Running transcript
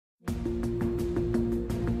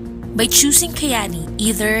By choosing Kayani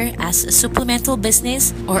either as a supplemental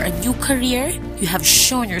business or a new career, you have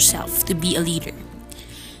shown yourself to be a leader.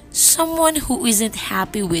 Someone who isn't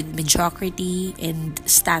happy with mediocrity and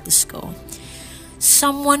status quo.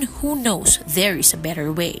 Someone who knows there is a better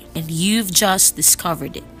way and you've just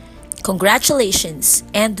discovered it. Congratulations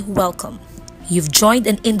and welcome. You've joined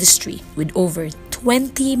an industry with over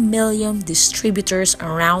 20 million distributors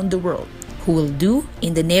around the world who will do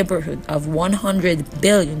in the neighborhood of $100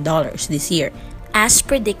 billion this year. As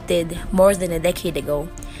predicted more than a decade ago,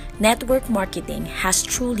 network marketing has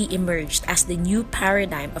truly emerged as the new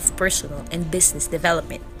paradigm of personal and business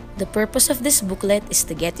development. The purpose of this booklet is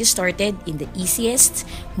to get you started in the easiest,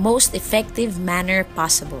 most effective manner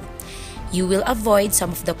possible. You will avoid some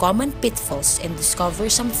of the common pitfalls and discover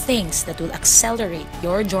some things that will accelerate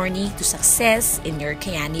your journey to success in your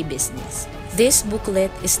Kayani business. This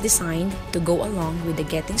booklet is designed to go along with the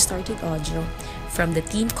Getting Started audio from the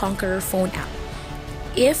Team Conqueror phone app.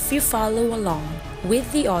 If you follow along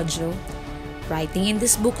with the audio, writing in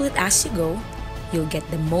this booklet as you go, you'll get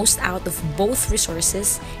the most out of both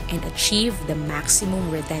resources and achieve the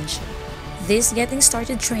maximum retention. This Getting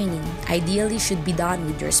Started training ideally should be done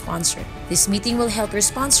with your sponsor. This meeting will help your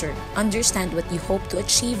sponsor understand what you hope to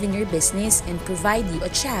achieve in your business and provide you a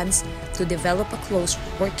chance to develop a close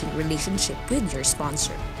working relationship with your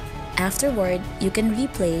sponsor. Afterward, you can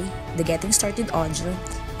replay the Getting Started audio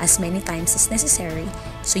as many times as necessary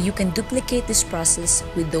so you can duplicate this process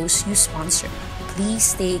with those you sponsor.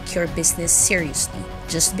 Please take your business seriously.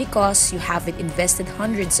 Just because you haven't invested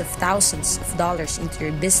hundreds of thousands of dollars into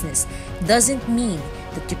your business doesn't mean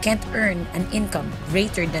that you can't earn an income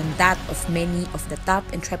greater than that of many of the top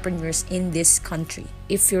entrepreneurs in this country.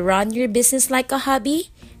 If you run your business like a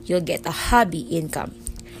hobby, you'll get a hobby income.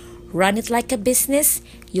 Run it like a business,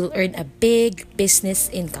 you'll earn a big business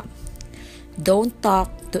income. Don't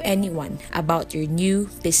talk to anyone about your new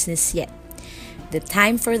business yet. The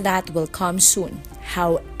time for that will come soon.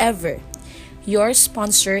 However, your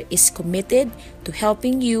sponsor is committed to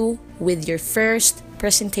helping you with your first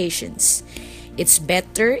presentations. It's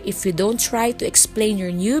better if you don't try to explain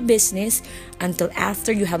your new business until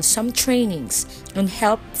after you have some trainings and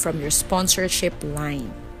help from your sponsorship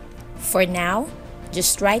line. For now,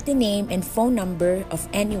 just write the name and phone number of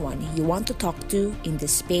anyone you want to talk to in the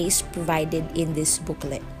space provided in this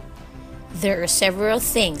booklet. There are several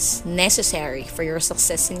things necessary for your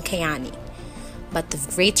success in Kayani, but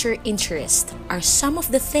of greater interest are some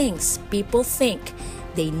of the things people think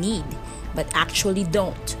they need but actually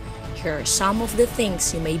don't. Here are some of the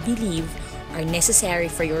things you may believe are necessary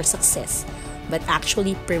for your success but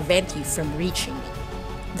actually prevent you from reaching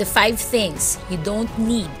it. The 5 things you don't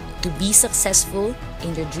need to be successful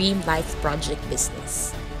in your dream life project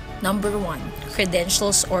business. Number 1,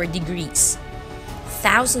 credentials or degrees.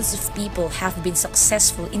 Thousands of people have been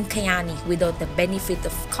successful in Kayani without the benefit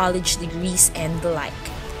of college degrees and the like.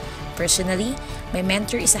 Personally, my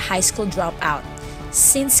mentor is a high school dropout.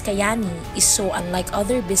 Since Kayani is so unlike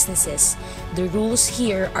other businesses, the rules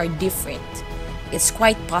here are different. It's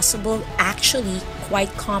quite possible, actually quite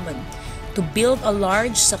common, to build a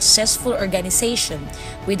large, successful organization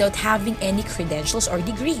without having any credentials or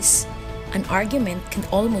degrees. An argument can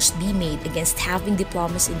almost be made against having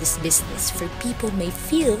diplomas in this business, for people may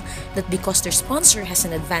feel that because their sponsor has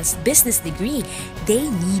an advanced business degree, they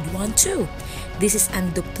need one too. This is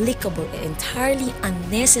unduplicable and entirely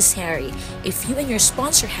unnecessary. If you and your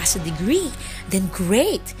sponsor has a degree, then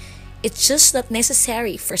great. It's just not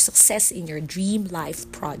necessary for success in your dream life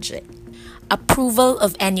project. Approval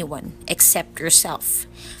of anyone except yourself.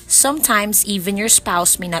 Sometimes even your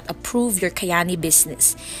spouse may not approve your Kayani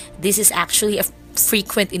business. This is actually a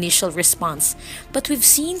frequent initial response, but we've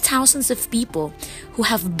seen thousands of people who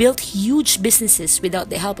have built huge businesses without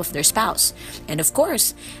the help of their spouse. And of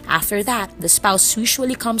course, after that, the spouse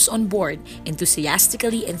usually comes on board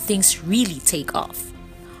enthusiastically and things really take off.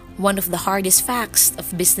 One of the hardest facts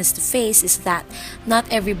of business to face is that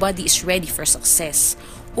not everybody is ready for success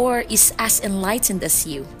or is as enlightened as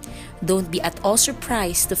you. Don't be at all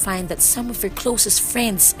surprised to find that some of your closest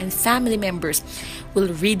friends and family members will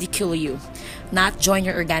ridicule you, not join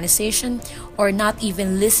your organization, or not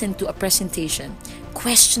even listen to a presentation.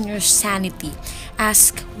 Question your sanity.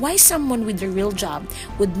 Ask why someone with a real job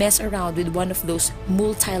would mess around with one of those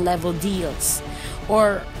multi-level deals,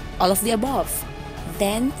 or all of the above.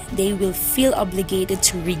 Then they will feel obligated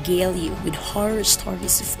to regale you with horror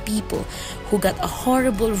stories of people who got a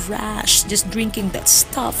horrible rash just drinking that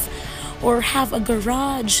stuff, or have a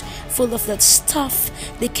garage full of that stuff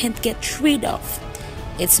they can't get rid of.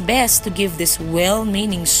 It's best to give these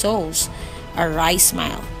well-meaning souls a wry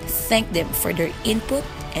smile. thank them for their input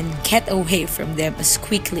and get away from them as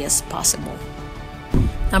quickly as possible.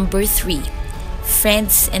 Number 3,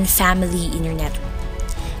 friends and family in your network.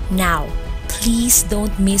 Now, please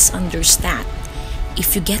don't misunderstand.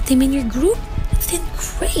 If you get them in your group, then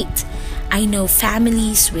great. I know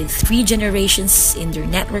families with 3 generations in their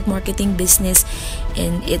network marketing business,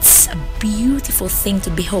 and it's a beautiful thing to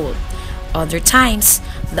behold. Other times,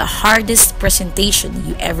 the hardest presentation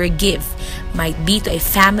you ever give might be to a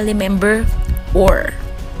family member or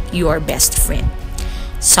your best friend.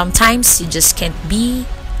 Sometimes you just can't be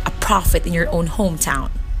a prophet in your own hometown.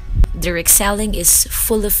 Direct selling is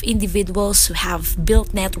full of individuals who have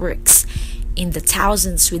built networks in the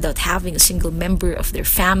thousands without having a single member of their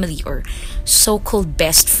family or so-called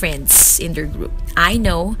best friends in their group. I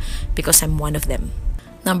know because I'm one of them.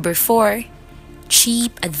 Number 4,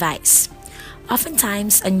 cheap advice.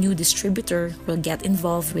 Oftentimes, a new distributor will get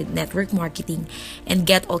involved with network marketing and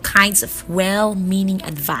get all kinds of well-meaning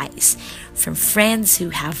advice from friends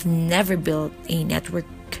who have never built a network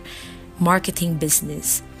marketing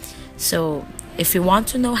business. So, if you want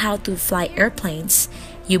to know how to fly airplanes,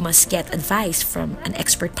 you must get advice from an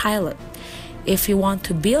expert pilot. If you want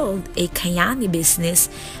to build a Kayani business,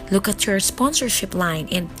 look at your sponsorship line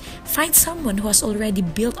and find someone who has already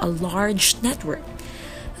built a large network.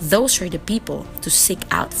 Those are the people to seek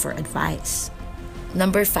out for advice.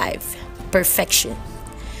 Number 5, perfection.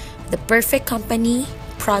 The perfect company,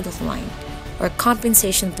 product line, or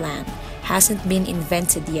compensation plan hasn't been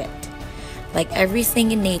invented yet. Like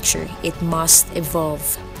everything in nature, it must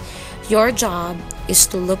evolve. Your job is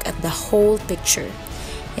to look at the whole picture,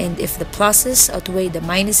 and if the pluses outweigh the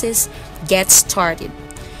minuses, get started.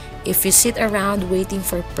 If you sit around waiting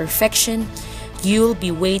for perfection, you'll be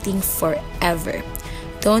waiting forever.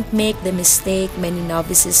 Don't make the mistake many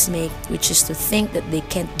novices make, which is to think that they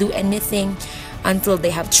can't do anything until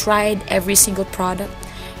they have tried every single product,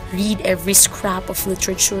 read every scrap of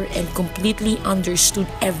literature, and completely understood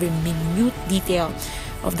every minute detail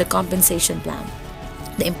of the compensation plan.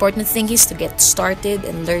 The important thing is to get started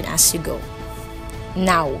and learn as you go.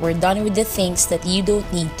 Now, we're done with the things that you don't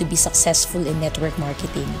need to be successful in network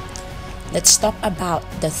marketing. Let's talk about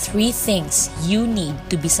the 3 things you need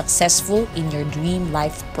to be successful in your dream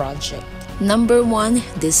life project. Number 1,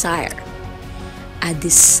 desire. A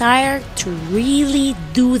desire to really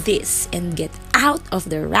do this and get out of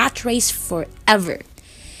the rat race forever.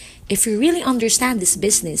 If you really understand this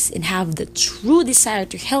business and have the true desire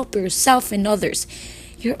to help yourself and others,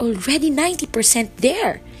 you're already 90%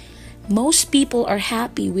 there. Most people are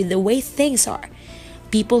happy with the way things are.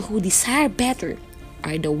 People who desire better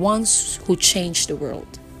are the ones who change the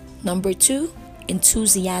world. Number 2,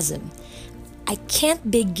 enthusiasm. I can't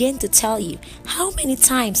begin to tell you how many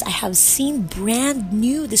times I have seen brand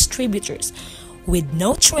new distributors with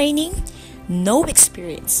no training, no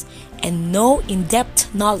experience, and no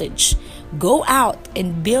in-depth knowledge go out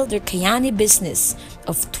and build their Kayani business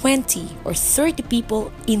of 20 or 30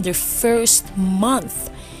 people in their first month.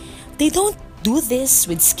 They don't do this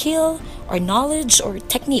with skill or knowledge or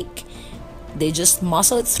technique. They just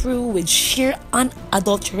muscle it through with sheer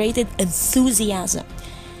unadulterated enthusiasm.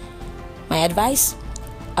 My advice?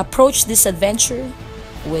 Approach this adventure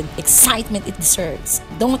with excitement it deserves.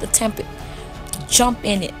 Don't attempt it. Jump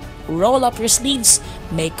in it. Roll up your sleeves,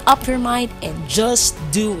 make up your mind, and just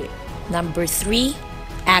do it. Number 3,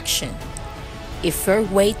 action. If you're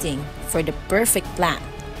waiting for the perfect plan,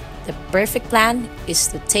 the perfect plan is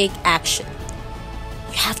to take action.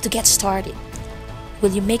 You have to get started.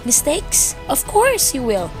 Will you make mistakes? Of course you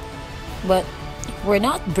will. But we're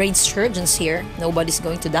not brain surgeons here. Nobody's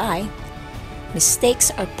going to die. Mistakes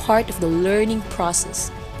are part of the learning process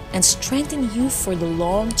and strengthen you for the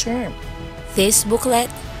long term. This booklet,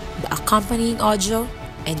 the accompanying audio,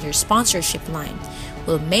 and your sponsorship line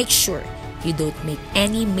will make sure you don't make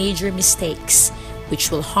any major mistakes which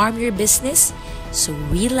will harm your business. So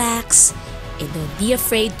relax and don't be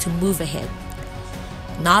afraid to move ahead.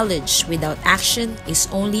 Knowledge without action is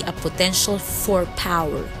only a potential for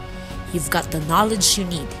power. You've got the knowledge you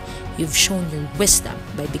need. You've shown your wisdom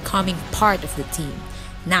by becoming part of the team.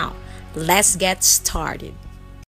 Now, let's get started.